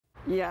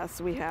Yes,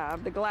 we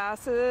have the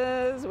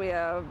glasses, we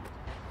have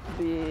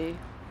the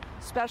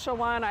special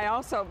one. I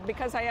also,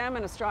 because I am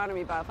an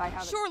astronomy buff, I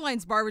have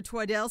Shoreline's Barbara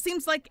Twaddell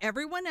seems like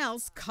everyone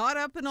else caught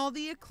up in all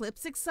the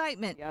eclipse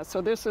excitement. Yeah,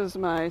 so this is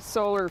my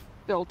solar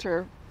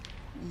filter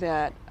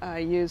that I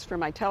use for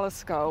my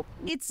telescope.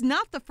 It's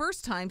not the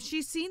first time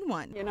she's seen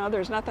one. You know,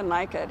 there's nothing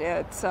like it.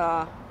 It's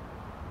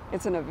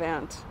an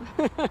event.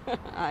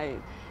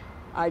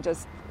 I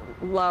just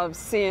love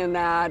seeing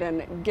that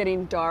and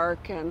getting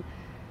dark and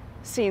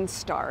seeing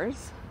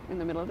stars in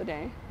the middle of the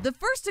day. The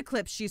first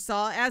eclipse she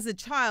saw as a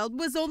child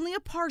was only a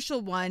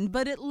partial one,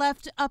 but it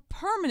left a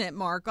permanent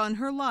mark on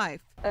her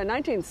life. A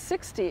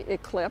 1960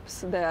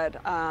 eclipse that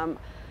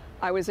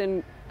I was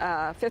in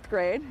 5th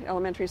grade,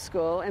 elementary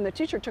school, and the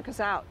teacher took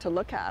us out to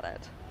look at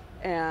it.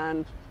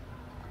 And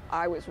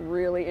I was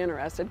really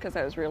interested because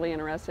I was really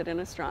interested in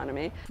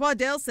astronomy.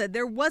 Twaddell said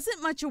there wasn't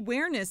much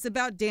awareness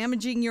about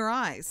damaging your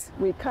eyes.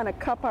 We kind of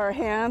cup our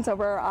hands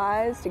over our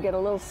eyes to get a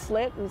little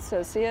slit and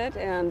so see it,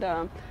 and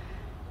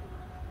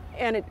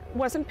it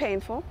wasn't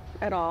painful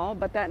at all,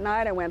 but that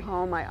night I went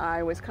home, my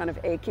eye was kind of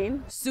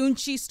aching. Soon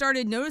she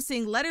started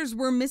noticing letters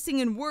were missing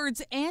in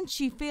words, and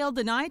she failed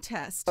an eye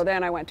test. So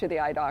then I went to the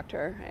eye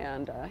doctor,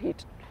 and he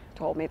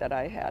told me that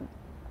I had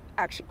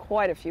actually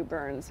quite a few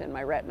burns in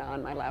my retina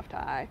on my left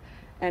eye.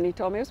 And he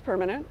told me it was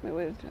permanent. It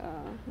would,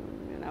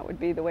 that would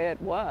be the way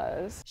it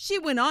was. She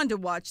went on to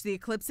watch the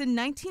eclipse in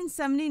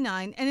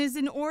 1979 and is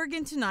in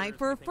Oregon tonight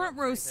for a front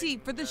row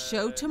seat for the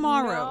show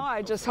tomorrow. No,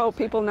 I just hope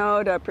people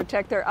know to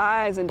protect their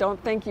eyes and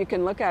don't think you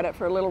can look at it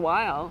for a little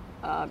while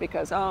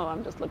because,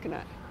 I'm just looking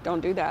at it. Don't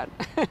do that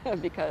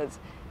because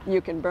you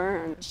can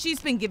burn.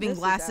 She's been giving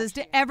glasses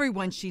to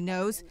everyone she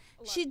knows.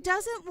 She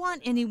doesn't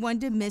want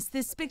anyone to miss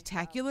this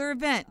spectacular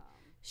event.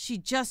 She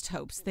just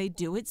hopes they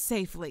do it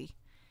safely.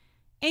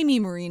 Amy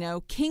Moreno,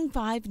 King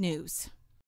 5 News.